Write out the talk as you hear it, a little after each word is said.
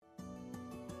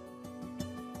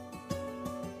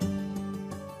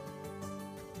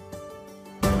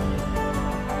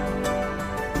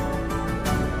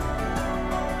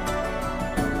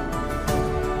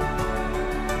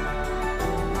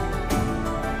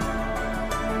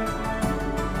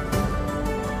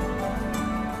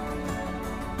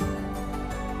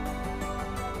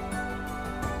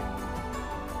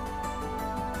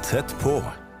Tett på.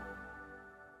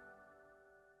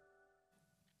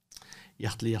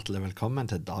 Hjertelig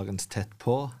velkommen til dagens Tett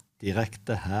på,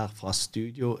 direkte her fra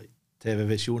studio TV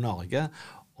Visjon Norge,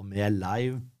 og vi er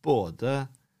live både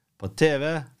på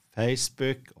TV,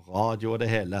 Facebook, radio og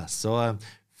det hele, så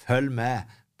følg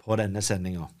med på denne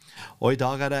sendingen. Og i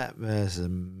dag er det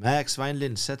meg, Svein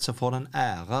Lindseth, som får den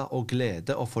ære og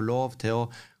glede å få lov til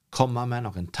å komme med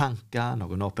noen tanker,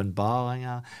 noen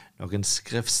åpenbaringer, noen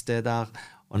skriftsteder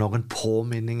og noen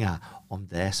påminninger om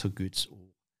det som Guds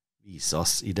ord viser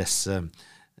oss i disse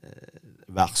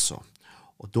versene.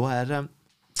 Og da er det,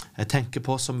 jeg tenker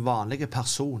på som vanlige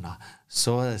personer,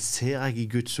 så ser jeg i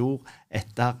Guds ord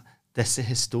etter disse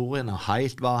historiene,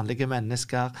 helt vanlige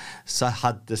mennesker som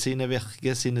hadde sine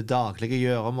virke, sine daglige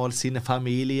gjøremål, sine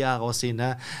familier og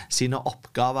sine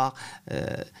oppgaver,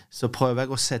 så prøver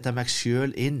jeg å sette meg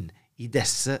selv inn i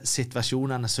disse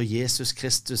situasjonene som Jesus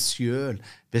Kristus selv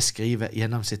beskriver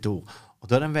gjennom sitt ord. Og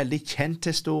da er det en veldig kjent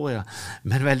historie,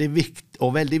 men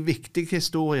veldig viktig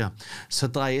historie,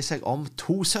 som dreier seg om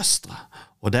to søstre,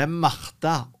 og det er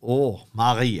Martha og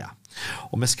Maria.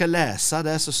 Og vi skal lese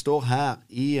det som står her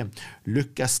i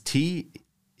Lukas 10,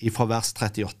 fra vers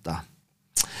 38.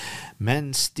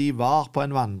 Mens de var på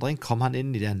en vandring, kom han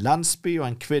inn i en landsby, og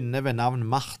en kvinne ved navn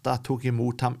Martha tok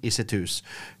imot ham i sitt hus.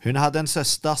 Hun hadde en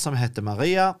søster som hette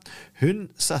Maria. Hun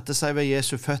satte seg ved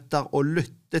Jesu føtter og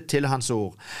lyttet til hans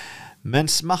ord.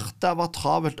 Mens Martha var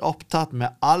travelt opptatt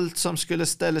med alt som skulle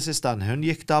stelles i stand, hun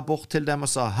gikk da bort til dem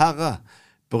og sa, «Herre,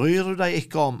 bryr du deg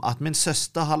ikke om at min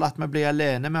søster har latt meg bli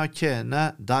alene med å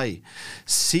tjene deg?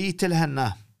 Si til henne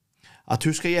at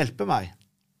hun skal hjelpe meg.»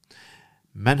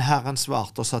 Men Herren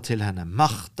svarte og sa til henne,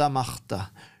 «Martha, Martha,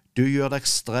 du gjør deg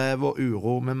strev og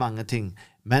uro med mange ting,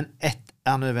 men ett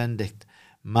er nødvendig.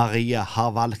 Maria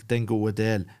har valgt den gode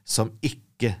del, som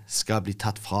ikke skal bli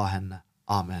tatt fra henne.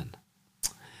 Amen.»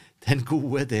 Den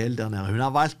gode del der nede. Hun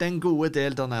har valgt den gode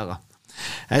del der nede.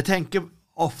 Jeg tenker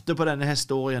ofte på denne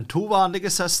historien. To vanlige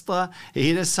søstre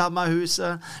i det samme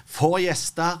huset, få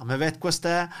gjester, vi vet hvordan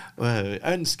det er,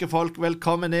 ønsker folk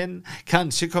velkommen inn.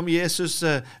 Kanskje kom Jesus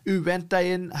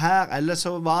uventet inn her, eller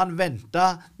så var han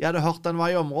ventet. Jeg hadde hørt han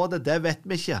var i området, det vet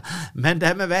vi ikke. Men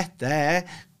det vi vet, det er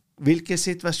hvilken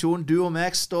situasjon du og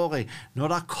meg står i. Når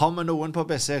det kommer noen på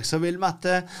besøk, så vil vi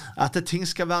at ting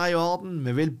skal være i orden.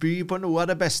 Vi vil by på noe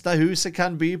av det beste huset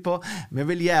kan by på. Vi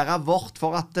vil gjøre vårt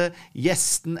for at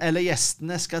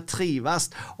gjestene skal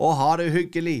trives og ha det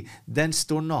hyggelig den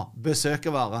stunden besøket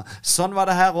varer. Sånn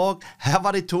var det her også. Her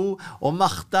var de to, og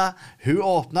Martha, hun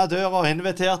åpnet døra og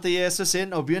inviterte Jesus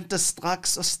inn og begynte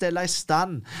straks å stelle i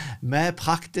stand med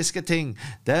praktiske ting.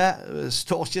 Det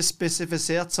står ikke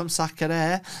spesifisert som sagt hva det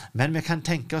er, men vi kan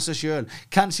tenke oss selv.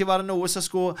 Kanskje var det noe som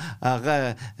skulle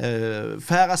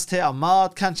færes til av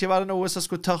mat, kanskje var det noe som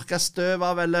skulle tørkes støv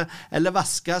av, eller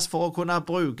vaskes for å kunne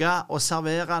bruke og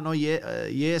servere når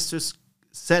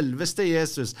selveste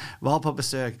Jesus var på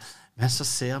besøk. Men så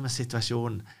ser vi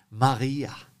situasjonen.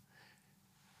 Maria,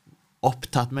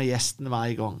 opptatt med gjesten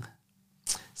hver gang,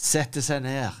 setter seg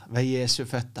ned ved Jesu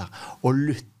føtter og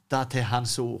lytter til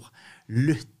hans ord.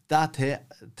 Lytter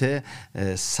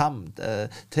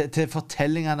til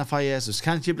fortellingene fra Jesus.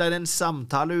 Kanskje ble det en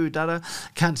samtale ut av det.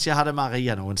 Kanskje hadde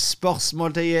Maria noen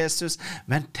spørsmål til Jesus.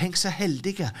 Men tenk så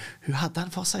heldige. Hun hadde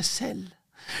han for seg selv.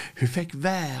 Hun fikk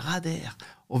være der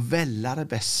og velge det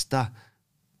beste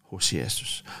hos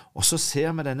Jesus. Og så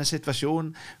ser vi denne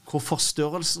situasjonen hvor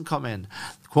forstørrelsen kommer inn,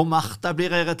 hvor Martha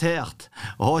blir irritert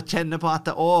og kjenner på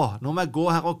at nå må jeg gå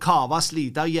her og kave,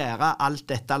 slite og gjøre alt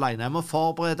dette alene. Jeg må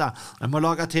forberede, jeg må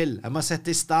lage til, jeg må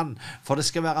sette i stand, for det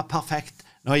skal være perfekt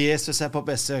når Jesus er på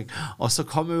besøk. Og så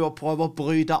kommer hun og prøver å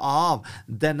bryte av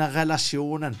denne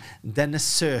relasjonen, denne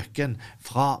søken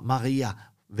fra Maria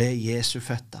ved Jesu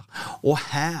føtter. Og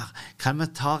her kan vi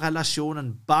ta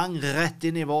relasjonen bang rett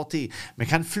inn i vår tid. Vi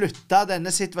kan flytte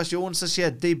denne situasjonen som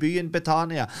skjedde i byen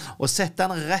Betania og sette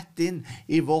den rett inn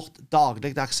i vårt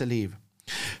dagligdagse liv.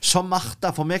 Som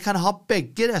Martha, for vi kan ha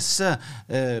begge disse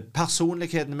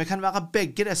personlighetene, vi kan være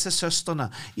begge disse søstrene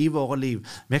i våre liv.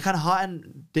 Vi kan ha en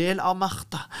del av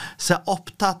Martha som er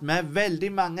opptatt med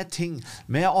veldig mange ting.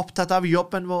 Vi er opptatt av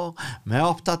jobben vår, vi er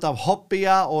opptatt av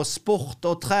hobbyer og sport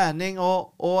og trening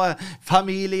og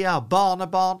familier,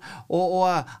 barnebarn og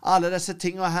alle disse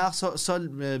tingene her så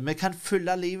vi kan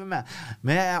fylle livet med.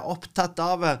 Vi er opptatt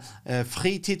av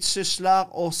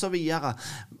fritidssysler og så videre.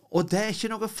 Og det er ikke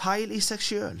noe feil i seg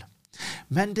selv.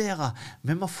 Men dere,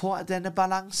 vi må få denne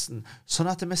balansen, sånn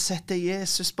at vi setter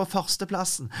Jesus på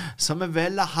førsteplassen, så vi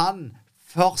velger han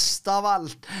først av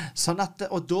alt, sånn at,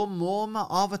 og da må vi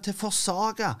av og til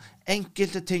forsage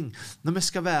enkelte ting når vi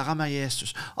skal være med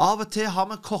Jesus. Av og til har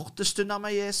vi korte stunder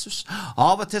med Jesus.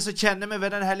 Av og til så kjenner vi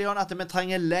ved den hellige ånd at vi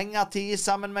trenger lengre tid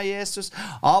sammen med Jesus.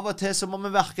 Av og til så må vi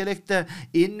virkelig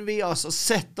innvie oss og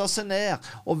sette oss ned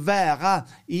og være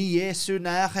i Jesu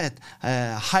nærhet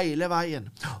hele veien.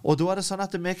 Og da det sånn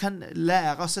at vi kan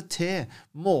lære oss til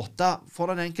måter for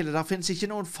den enkelte. Det finnes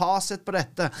ikke noen fasit på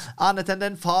dette, annet enn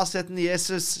den fasiten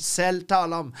Jesus selv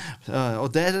taler om. Og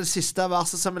det det siste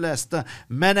verset som vi leste.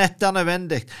 Men etter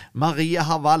nødvendig, Maria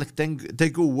har valgt den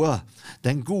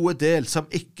gode del som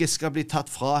ikke skal bli tatt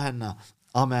fra henne.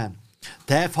 Amen.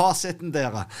 Det fasiten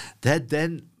dere. Det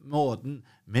den måten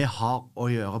vi har å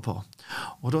gjøre på.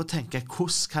 Og da tenker jeg,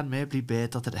 hvordan kan vi bli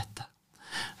bedre til dette?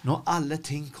 Når alle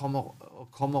ting kommer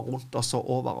rundt oss og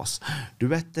over oss.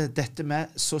 Du vet, dette med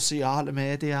sosiale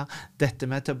medier, dette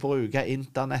med til å bruke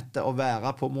internettet og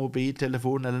være på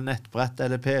mobiltelefon eller nettbrett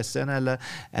eller PC-en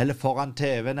eller foran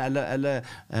TV-en eller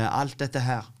alt dette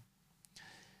her.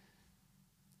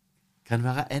 Kan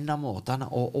være en av måtene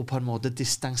å på en måte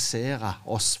distansere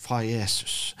oss fra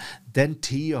Jesus. Den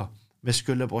tiden vi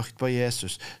skulle brukt på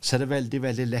Jesus, så det veldig,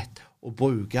 veldig lett å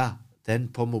bruke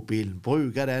den på mobilen,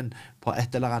 bruke den på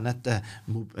et eller annet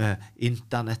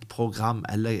internettprogram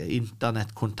eller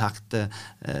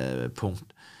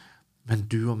internettkontaktpunkt. Men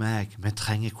du og meg, vi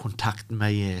trenger kontakten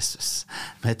med Jesus.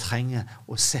 Vi trenger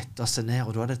å sette oss ned,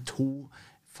 og da det 2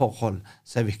 forhold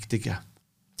som viktige.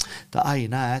 Det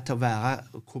ene til å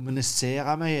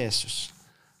kommunisere med Jesus,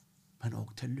 men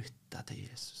også til å lytte til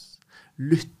Jesus.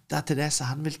 Lytte til det som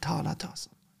han vil tale til oss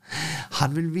om.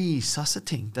 Han vil vise oss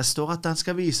ting. Det står at han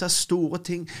skal vise store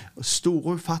ting,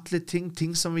 store ufattelige ting,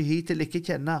 ting som vi hittil ikke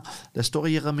kjenner. Det står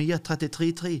i Jeremia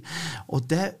 33:3. Og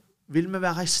det vil vi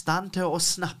være i stand til å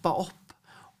snappe opp,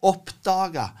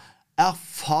 oppdage,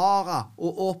 erfare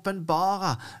og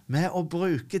åpenbare med å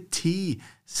bruke tid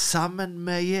sammen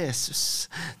med Jesus,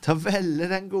 til å velge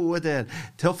den gode del,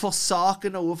 til å forsake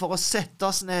noe for å sette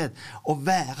oss ned og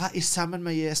være i sammen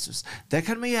med Jesus. Det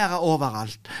kan vi gjøre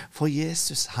overalt, for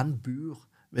Jesus, han bor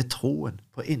ved troen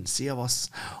på innsiden av oss,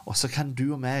 og så kan du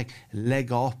og meg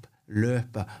legge opp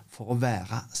løpet for å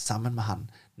være sammen med han,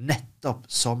 nettopp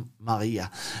som Maria.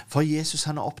 For Jesus,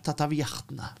 han opptatt av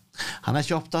hjertene. Han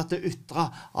ikke opptatt av det ytre,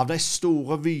 av de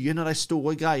store vyene, de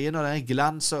store greiene, og den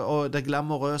glans og det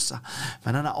glamorøse.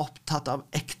 Men han opptatt av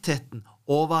ektheten,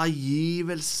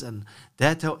 overgivelsen.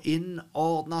 Det til å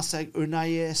innordne seg under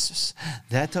Jesus.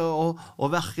 Det til å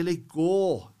virkelig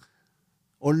gå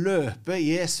og løpe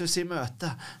Jesus i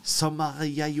møte, som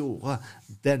Maria gjorde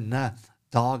denne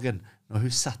dagen, når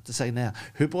hun satte seg ned.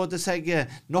 Hun brydde seg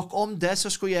nok om det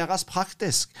som skulle gjøres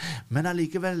praktisk, men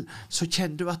allikevel så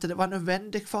kjente hun at det var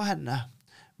nødvendig for henne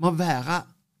med å være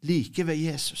like ved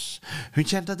Jesus. Hun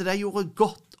kjente at det gjorde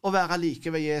godt å være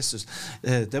like ved Jesus.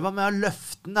 Det var med å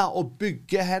løfte henne og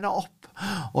bygge henne opp.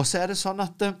 Og så det sånn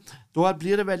at da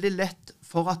blir det veldig lett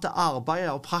for at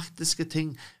arbeidet og praktiske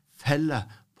ting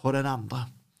feller på den andre.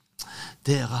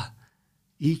 Dere,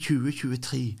 i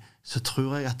 2023 så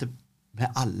tror jeg at vi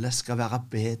alle skal være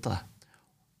bedre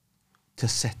til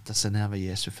å sette seg ned ved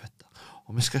Jesu føtter.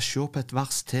 Og vi skal se på et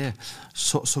vers til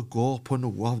som går på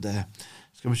noe av det.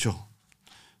 Skal vi se.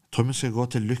 Jeg tror vi skal gå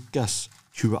til Lukas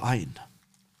 21.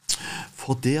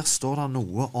 For der står det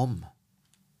noe om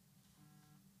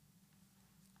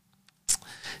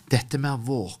dette med å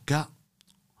våge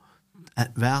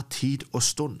hver tid og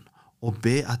stund, og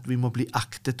be at vi må bli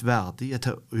aktet verdige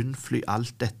til å unnfly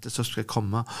alt dette som skal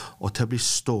komme, og til å bli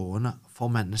stående for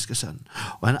menneskesønnen.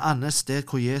 Og en annen sted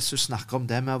hvor Jesus snakker om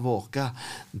det med å våge,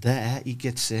 det i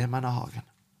Getsemanehagen.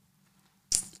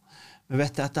 Vi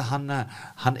vet at han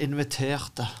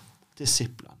inviterte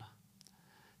disiplene,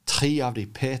 3 av dem,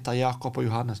 Peter, Jakob og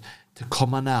Johannes, til å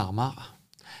komme nærmere,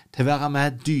 til å være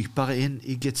med dypere inn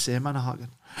i Getsemanehagen,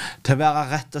 til å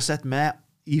være rett og slett med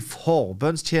i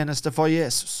forbønnstjeneste for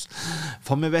Jesus.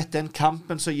 For vi vet den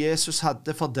kampen som Jesus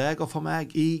hadde for deg og for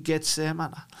meg i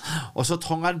Getsemane. Og så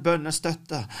trong han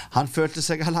bønnestøtte. Han følte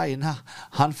seg alene.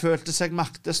 Han følte seg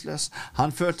maktesløs.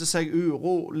 Han følte seg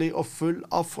urolig og full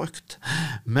av frykt.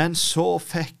 Men så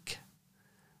fikk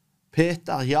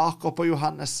Peter, Jakob og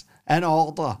Johannes en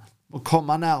ordre å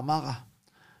komme nærmere.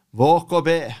 Våg og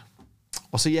be.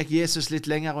 Og så gikk Jesus litt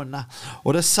lenger unna.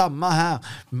 Og det samme her,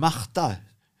 Martha,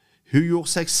 hun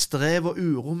gjorde seg strev og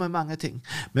uro med mange ting.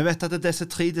 Vi vet at disse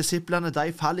 3 disiplene,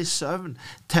 de fall i søvn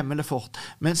temmelig fort,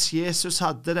 mens Jesus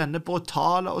hadde denne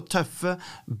brutale og tøffe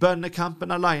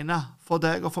bønnekampen alene for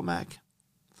deg og for meg.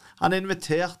 Han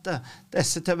inviterte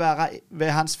disse til å være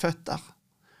ved hans føtter,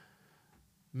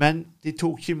 men de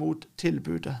tok ikke imot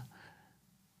tilbudet.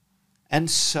 En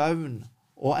søvn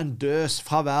og en døs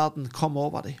fra verden kom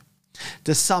over dem.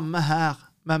 Det samme her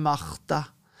med Martha.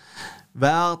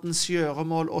 Verdens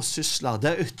gjøremål og sysler,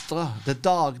 det ytre, det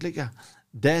daglige,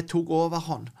 det tok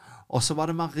overhånd. Og så var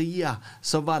det Maria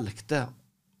som valgte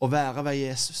å være ved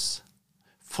Jesus.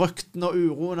 Frykten og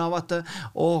uroen av at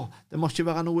det må ikke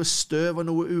være noe støv og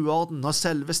noe uorden når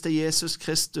selveste Jesus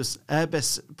Kristus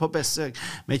på besøk.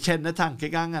 Vi kjenner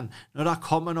tankegangen. Når det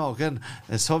kommer noen,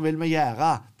 så vil vi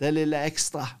gjøre det lille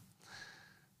ekstra.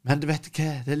 Men du vet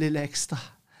hva? Det lille ekstra,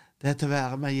 det til å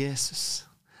være med Jesus.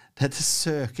 Det til å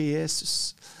søke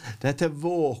Jesus. Det til å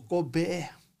våge å be.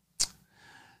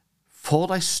 For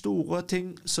de store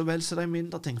ting så vel som de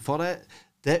mindre ting. For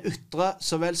det ytre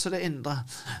så vel som det indre.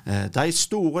 De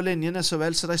store linjene så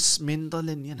vel som de mindre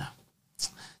linjene.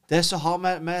 Det som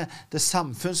har med det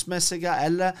samfunnsmessige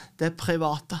eller det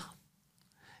private.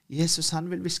 Jesus han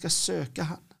vil vi skal søke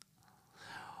han.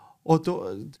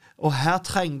 Og her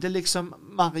trengte liksom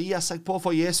Maria seg på,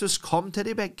 for Jesus kom til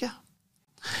de begge.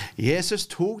 Jesus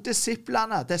tok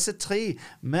disiplene, disse 3,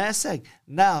 med seg,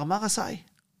 nærmere seg.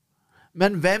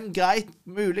 Men hvem greit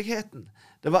muligheten?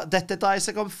 Dette dreier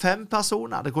seg om 5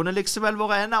 personer. Det kunne liksom vel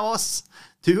vært en av oss,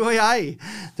 du og jeg.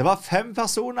 Det var 5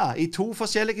 personer i 2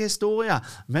 forskjellige historier,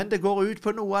 men det går ut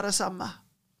på noe av det samme.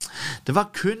 Det var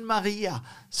kun Maria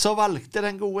som valgte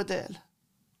den gode del.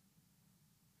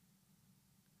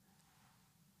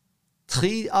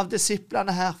 3 av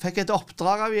disiplene her fikk et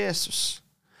oppdrag av Jesus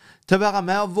til å være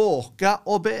med og våge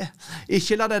og be.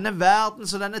 Ikke la denne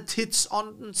verdens og denne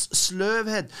tidsåndens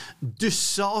sløvhet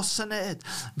dysse oss ned,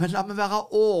 men la meg være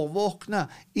årvåkne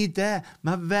i det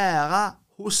med å være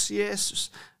hos Jesus.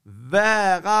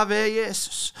 Være ved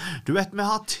Jesus. Du vet, vi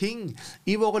har ting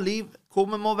i våre liv hvor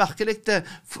vi må virkelig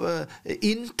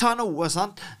innta noe,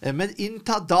 sant? Vi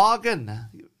inntar dagen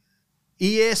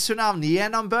i Jesu navn,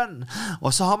 gjennom bønn. Og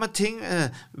så har vi ting,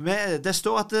 det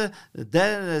står at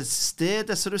det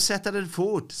stedet som du setter din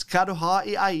fot, skal du ha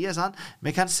i eie, sant?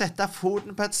 Vi kan sette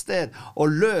foten på et sted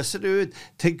og løse det ut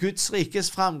til Guds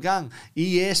rikes framgang i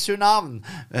Jesu navn.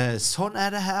 Sånn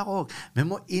er det her også. Vi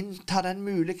må innta den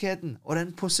muligheten og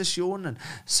den posisjonen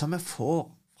som vi får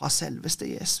fra selveste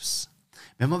Jesus.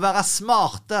 Vi må være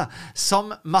smarte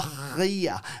som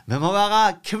Maria. Vi må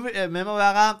være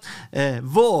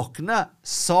våkne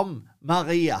som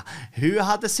Maria. Hun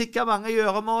hadde sikkert mange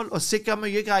gjøremål og sikkert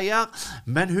mye greier,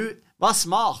 men hun var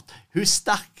smart. Hun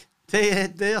stakk til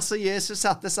der som Jesus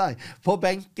satte seg, på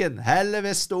benken, heller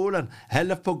ved stolen,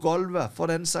 heller på gulvet, for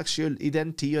den saks skyld, i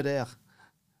den tiden der.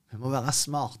 Vi må være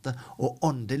smarte og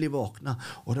åndelig våkne,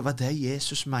 og det var det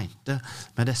Jesus mente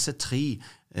med disse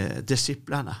 3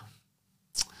 disiplene.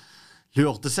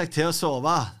 Lurte seg til å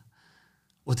sove.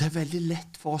 Og det er veldig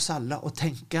lett for oss alle å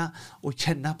tenke og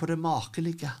kjenne på det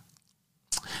makelige.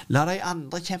 La de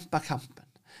andre kjempe kampen.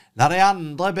 La de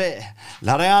andre be.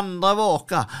 La de andre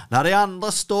våke. La de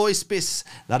andre stå i spiss.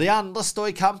 La de andre stå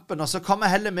i kampen. Og så kommer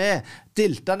heller med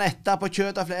diltene etter på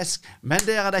kjøtt og flesk. Men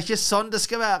det er ikke sånn det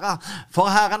skal være.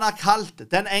 For Herren har kalt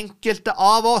den enkelte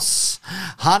av oss.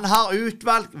 Han har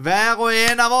utvalgt hver og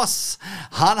en av oss.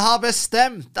 Han har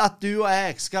bestemt at du og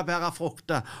jeg skal bære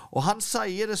frukter. Og han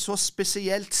sier det så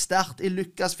spesielt sterkt i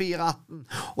Lukas 4,18.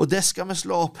 Og det skal vi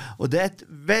slå opp. Og det er et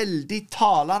veldig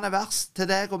talende vers til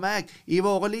deg og meg i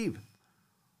våre liv.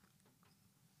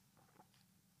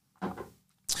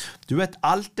 Du vet,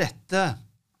 alt dette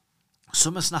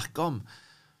som vi snakker om,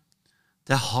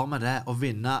 det har med det å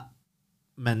vinne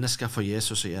mennesker for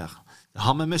Jesus å gjøre. Det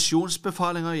har med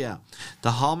misjonsbefaling å gjøre.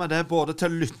 Det har med det både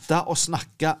til å lytte og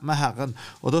snakke med Herren.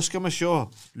 Og da skal vi se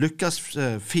Lukas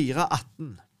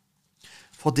 4,18.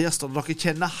 For der står det, dere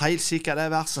kjenner helt sikkert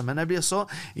det verset, men jeg blir så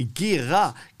gira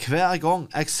hver gang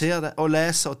jeg ser det og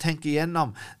leser og tenker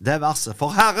igjennom det verset.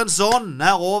 For Herrens ånd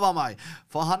er over meg,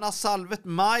 for han har salvet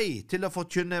meg til å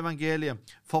forkynne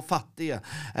evangeliet for fattige,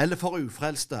 eller for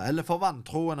ufrelste, eller for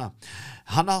vantroende.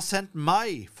 Han har sendt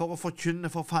meg for å forkynne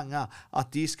for fanger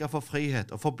at de skal få frihet,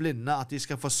 og for blinde at de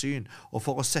skal få syn, og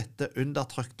for å sette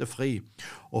undertrykte fri,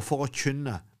 og for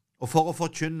å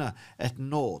forkynne et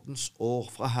nådens år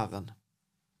fra Herren.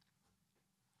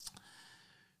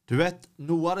 Du vet,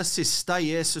 noe av det siste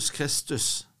Jesus Kristus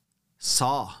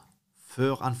sa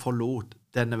før han forlot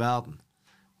denne verden.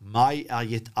 Meg er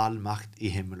gitt all makt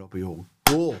i himmel og på jord.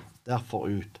 Gå derfor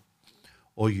ut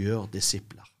og gjør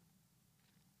disipler.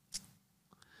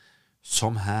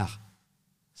 Som her,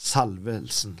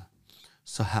 salvelsen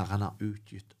som Herren har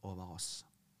utgitt over oss.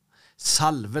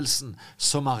 Salvelsen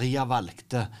som Maria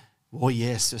valgte, hvor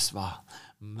Jesus var.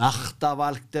 Martha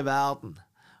valgte verden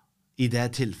i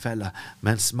det tilfellet,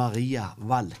 mens Maria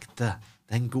valgte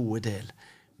den gode del.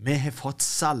 Vi har fått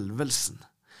salvelsen.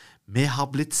 Vi har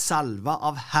blitt salvet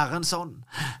av Herrens ånd.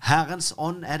 Herrens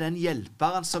ånd er den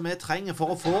hjelperen som vi trenger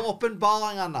for å få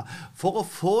åpenbaringene, for å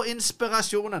få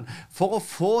inspirasjonen, for å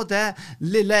få det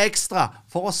lille ekstra,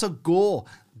 for oss å gå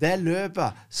det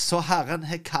løpet så Herren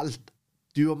har kalt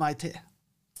du og meg til.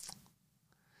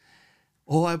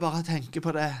 Og jeg bare tenker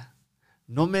på det.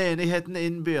 Når menigheten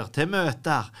innbyr til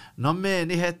møter, når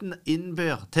menigheten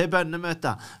innbyr til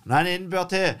bønnemøter, når en innbyr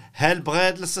til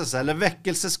helbredelses- eller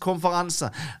vekkelseskonferanse,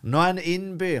 når en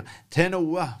innbyr til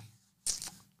noe,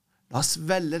 la oss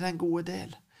velge den gode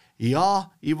del. Ja,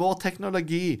 i vår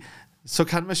teknologi så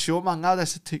kan vi se mange av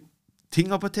disse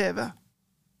tingene på TV.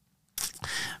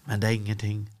 Men det er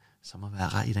ingenting som å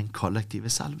være i den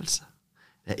kollektive salvelse.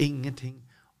 Det er ingenting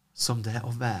som det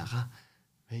å være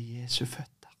ved Jesu føtter.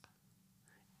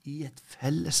 I et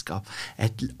fellesskap,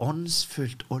 et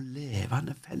åndsfullt og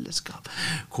levende fellesskap,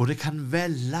 hvor det kan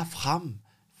velle fram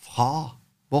fra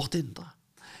vårt indre.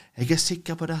 Jeg er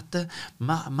sikker på dette.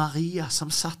 Maria som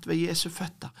satt ved Jesu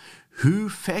føtter, hun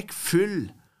fikk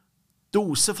full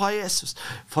dose fra Jesus.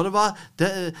 For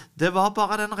det var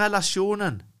bare den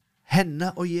relasjonen,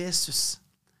 henne og Jesus,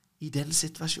 i den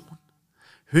situasjonen.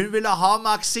 Hun ville ha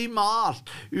maksimalt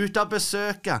ut av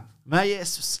besøket med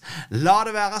Jesus. La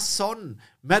det være sånn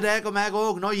med deg og meg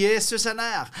også, når Jesus er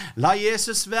nær. La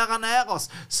Jesus være nær oss,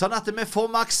 sånn at vi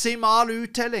får maksimal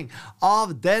uttelling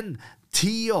av den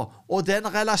tida og den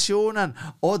relasjonen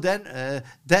og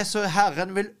det som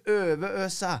Herren vil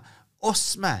overøse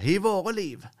oss med i våre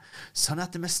liv. Sånn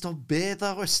at vi står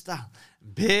bedre rustet,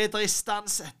 bedre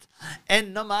istandsett,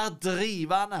 enda mer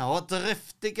drivende og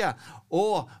driftige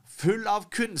og full av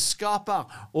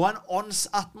kunnskaper og en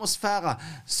åndsatmosfære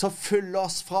som fyller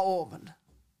oss fra oven.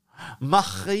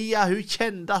 Maria, hun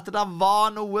kjente at det var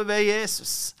noe ved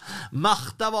Jesus.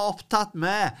 Martha var opptatt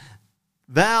med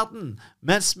verden,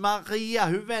 mens Maria,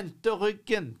 hun vendte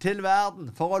ryggen til verden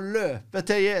for å løpe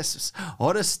til Jesus.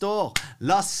 Og det står,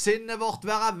 la sinnet vårt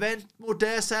være vendt mot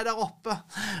det som er der oppe.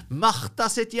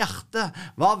 Martha sitt hjerte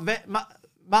var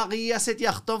Maria sitt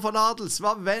hjerte om forlatelse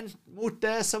var vendt mot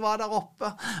det som var der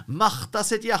oppe. Martha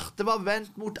sitt hjerte var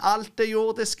vendt mot alt det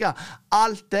jordiske,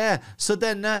 alt det som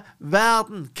denne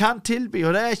verden kan tilby,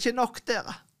 og det er ikke nok,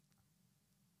 dere.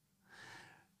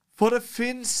 For det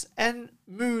finnes en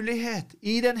mulighet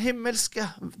i den himmelske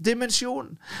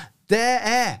dimensjonen. Det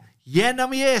er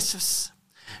gjennom Jesus.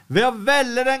 Ved å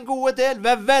velge den gode del,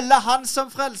 ved å velge han som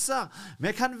frelser.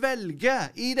 Vi kan velge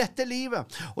i dette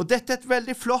livet. Og dette er et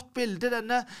veldig flott bilde,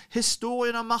 denne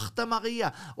historien om Martha og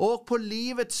Maria, og på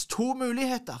livets to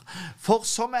muligheter. For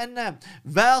som en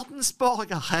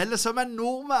verdensborger, eller som en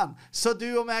nordmann, så du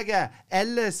og meg er,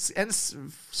 eller en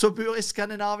som bor i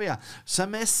Skandinavia, så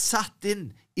er vi satt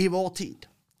inn i vår tid.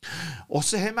 Og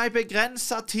så har vi en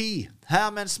begrenset tid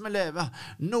her mens vi lever.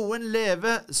 Noen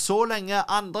lever så lenge,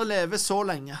 andre lever så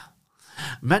lenge.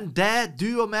 Men det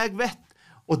du og meg vet,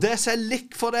 og det som er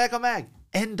likt for deg og meg,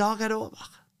 en dag er det over.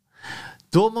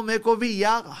 Da må vi gå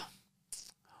videre.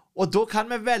 Og da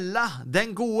kan vi velge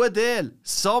den gode del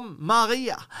som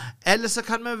Maria, eller så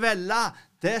kan vi velge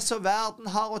det som verden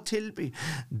har å tilby,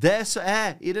 det som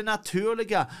er i det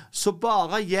naturlige, som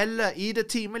bare gjelder i det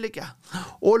timelige.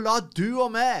 Og la du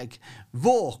og meg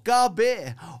våge å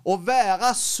be, og være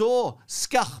så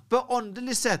skarpe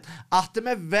åndelig sett, at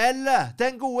vi velger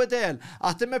den gode del,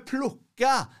 at vi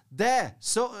plukker det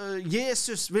som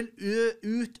Jesus vil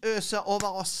utøse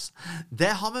over oss.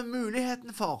 Det har vi muligheten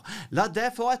for. La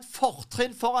det få et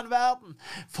fortrinn foran verden,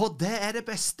 for det er det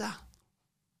beste.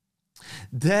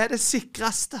 Det er det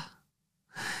sikreste.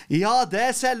 Ja, det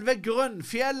er selve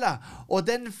grunnfjellet og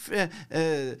den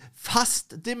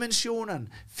fastdimensjonen,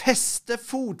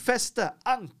 fotfeste,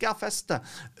 ankerfeste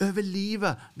over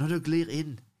livet når du glir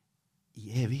inn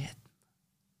i evigheten.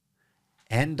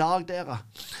 En dag, dere,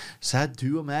 så er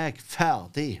du og meg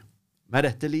ferdig med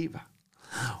dette livet.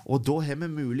 Og da har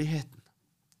vi muligheten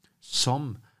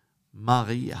som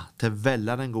Maria til å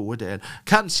velge den gode del.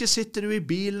 Kanskje sitter du i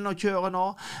bilen og kjører nå,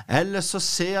 eller så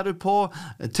ser du på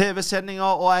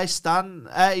TV-sendinger og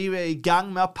er i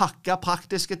gang med å pakke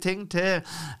praktiske ting til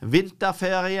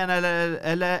vinterferien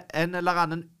eller en eller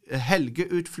annen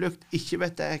helgeutflukt, ikke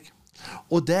vet jeg.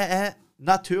 Og det er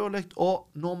naturlig og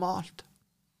normalt.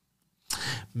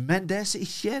 Men det som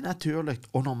ikke er naturlig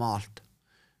og normalt,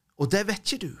 og det vet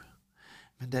ikke du,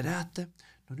 men det er det at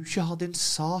når du ikke har din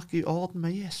sak i orden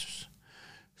med Jesus,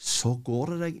 så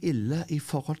går det deg ille i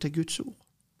forhold til Guds ord.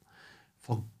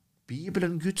 For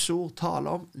Bibelen, Guds ord,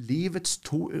 taler om livets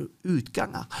to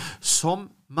utganger, som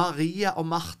Maria og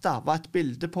Martha var et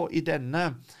bilde på i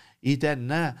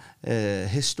denne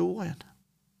historien.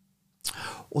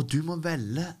 Og du må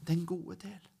velge den gode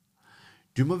del.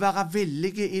 Du må være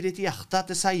villig i ditt hjerte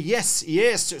til å si, yes,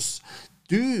 Jesus,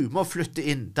 du må flytte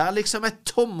inn. Det liksom et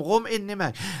tomrom inni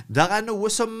meg. Det noe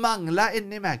som mangler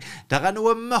inni meg. Det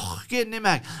noe mørke inni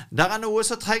meg. Det noe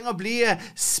som trenger å bli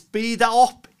speedet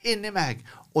opp inni meg.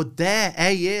 Og det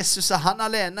Jesus og han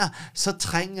alene som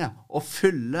trenger å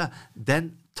fylle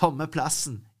den tomme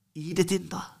plassen i ditt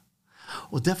indre.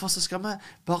 Og derfor så skal vi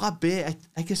bare be.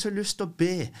 Jeg har så lyst til å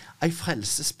be en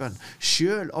frelsesbønn.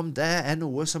 Selv om det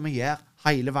noe som vi gjør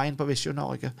hele veien på Visjon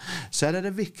Norge, så det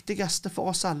viktigste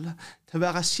for oss alle til å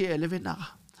være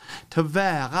sjelevinnere. Til å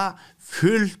være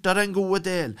fullt av den gode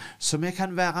del, så vi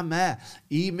kan være med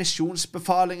i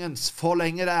misjonsbefalingens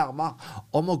forlengede armer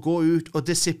om å gå ut og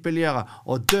disippelgjøre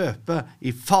og døpe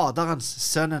i Faderens,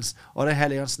 Sønnens og Det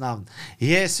Helliges navn.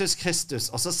 Jesus Kristus.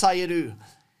 Og så sier du,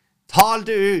 tal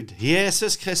det ut,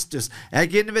 Jesus Kristus,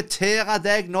 jeg inviterer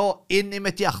deg nå inn i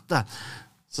mitt hjerte.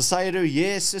 Så sier du,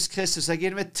 Jesus Kristus, jeg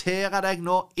inviterer deg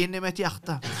nå inn i mitt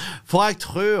hjerte. For jeg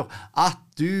tror at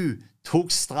du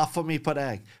tok straffen min på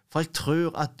deg. For jeg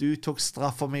tror at du tok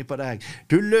straffen min på deg.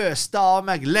 Du løste av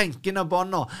meg lenken og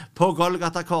båndene på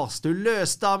Golgata kors. Du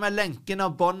løste av meg lenken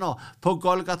og båndene på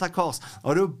Golgata kors.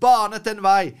 Og du banet en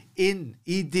vei inn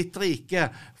i ditt rike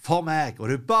for meg.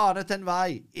 Og du banet en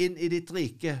vei inn i ditt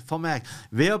rike for meg.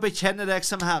 Ved å bekjenne deg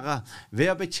som Herre,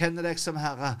 ved å bekjenne deg som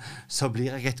Herre, så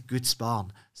blir jeg et Guds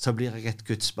barn. Så blir jeg et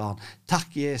Guds barn.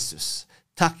 Takk Jesus.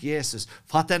 Takk Jesus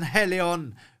for at Den Hellige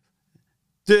Ånd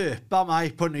døper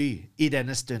meg på ny i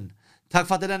denne stund. Takk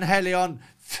for at Den Hellige Ånd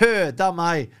føder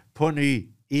meg på ny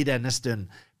i denne stund.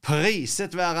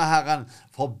 Priset være Herren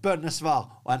for bønnesvar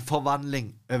og en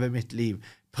forvandling over mitt liv.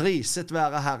 Priset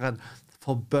være Herren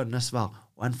for bønnesvar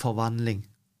og en forvandling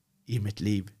i mitt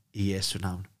liv i Jesu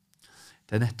navn.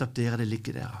 Det nettopp der det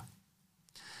ligger der.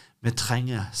 Vi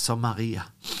trenger, som Maria,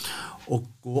 å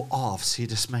gå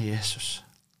avsides med Jesus.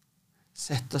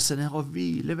 Sette seg ned og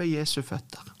hvile ved Jesu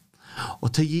føtter. Og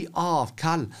til å gi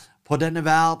avkall på denne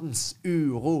verdens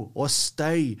uro og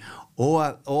støy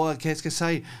og hva skal jeg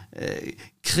si,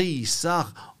 kriser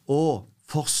og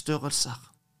forstyrrelser.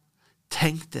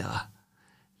 Tenk dere,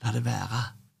 la det være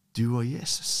du og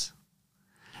Jesus.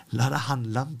 La det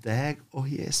handle om deg og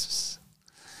Jesus.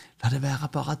 La det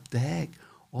være bare deg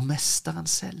og mesteren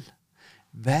selv.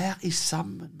 Vær i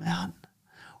sammen med han.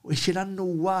 Og ikke la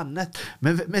noe annet.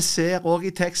 Men vi ser også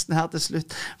i teksten her til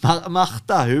slutt.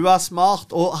 Martha, hun var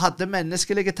smart og hadde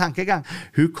menneskelige tankegang.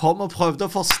 Hun kom og prøvde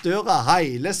å forstyrre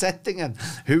hele settingen.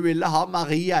 Hun ville ha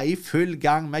Maria i full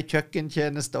gang med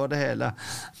kjøkkentjeneste og det hele.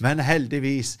 Men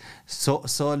heldigvis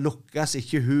så lukkes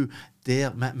ikke hun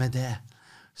der med det.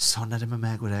 Sånn det med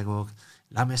meg og deg også.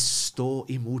 La meg stå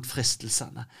imot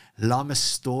fristelsene. La meg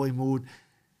stå imot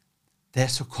det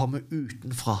som kommer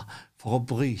utenfra for å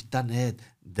bryte ned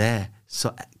det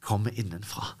som kommer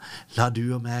innenfra. La du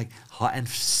og meg ha en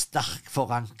sterk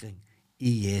forankring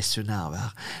i Jesu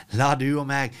nærvær. La du og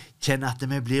meg kjenne at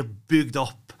vi blir bygd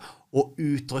opp og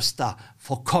utrustet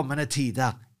for kommende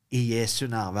tider i Jesu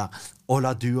nærvær. Og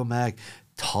la du og meg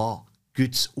ta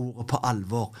Guds ord på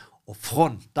alvor og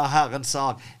fronte Herrens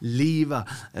sak. Livet.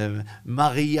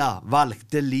 Maria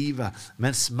valgte livet,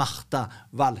 mens Martha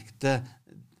valgte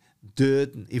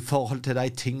døden i forhold til de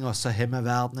tingene som har med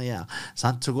verden å gjøre.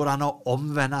 Så går det an å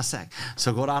omvende seg.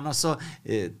 Så går det an å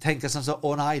tenke sånn så,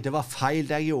 å nei, det var feil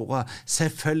det jeg gjorde.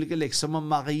 Selvfølgelig, som om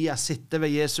Maria sitter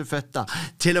ved Jesu føtter.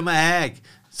 Til og med jeg,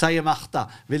 sier Martha,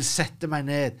 vil sette meg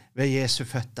ned ved Jesu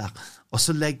føtter. Og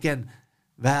så legger en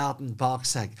verden bak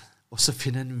seg, og så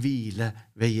finner en hvile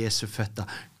ved Jesu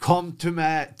føtter. Kom til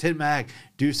meg,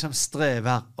 du som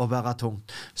strever å være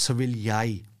tungt, så vil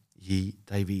jeg gi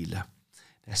deg hvile.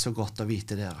 Det så godt å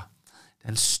vite dere.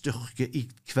 Det en styrke i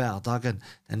hverdagen.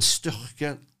 Det en styrke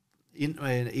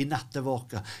i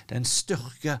nattevåket. Det en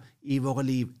styrke i våre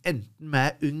liv. Enten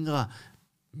vi yngre,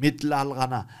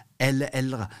 middelaldrende eller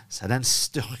eldre, så det en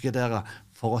styrke dere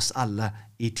for oss alle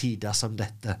i tider som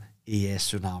dette i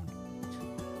Jesu navn.